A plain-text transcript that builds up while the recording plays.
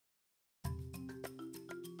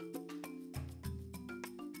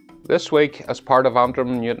This week, as part of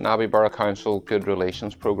Antrim and Newtownabbey Borough Council Good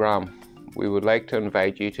Relations programme, we would like to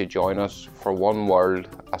invite you to join us for One World,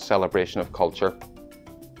 a celebration of culture.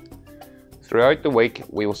 Throughout the week,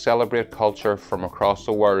 we will celebrate culture from across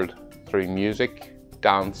the world through music,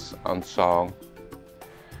 dance and song.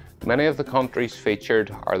 Many of the countries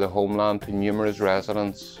featured are the homeland to numerous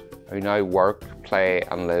residents who now work, play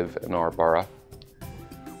and live in our borough.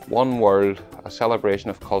 One World, a celebration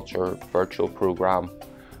of culture virtual programme,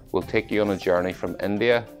 will take you on a journey from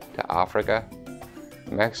India to Africa,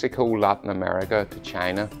 Mexico, Latin America to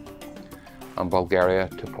China, and Bulgaria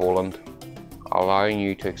to Poland, allowing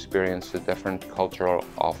you to experience the different cultural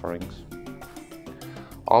offerings.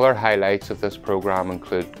 Other highlights of this programme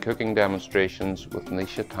include cooking demonstrations with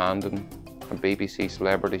Nisha Tandon and BBC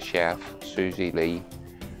celebrity chef Susie Lee,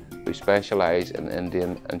 who specialise in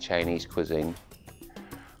Indian and Chinese cuisine.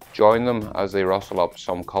 Join them as they rustle up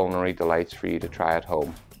some culinary delights for you to try at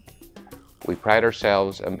home. We pride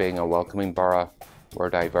ourselves in being a welcoming borough where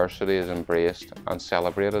diversity is embraced and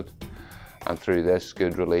celebrated, and through this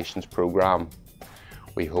Good Relations programme,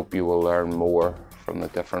 we hope you will learn more from the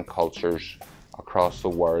different cultures across the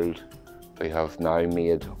world who have now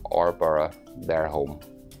made our borough their home.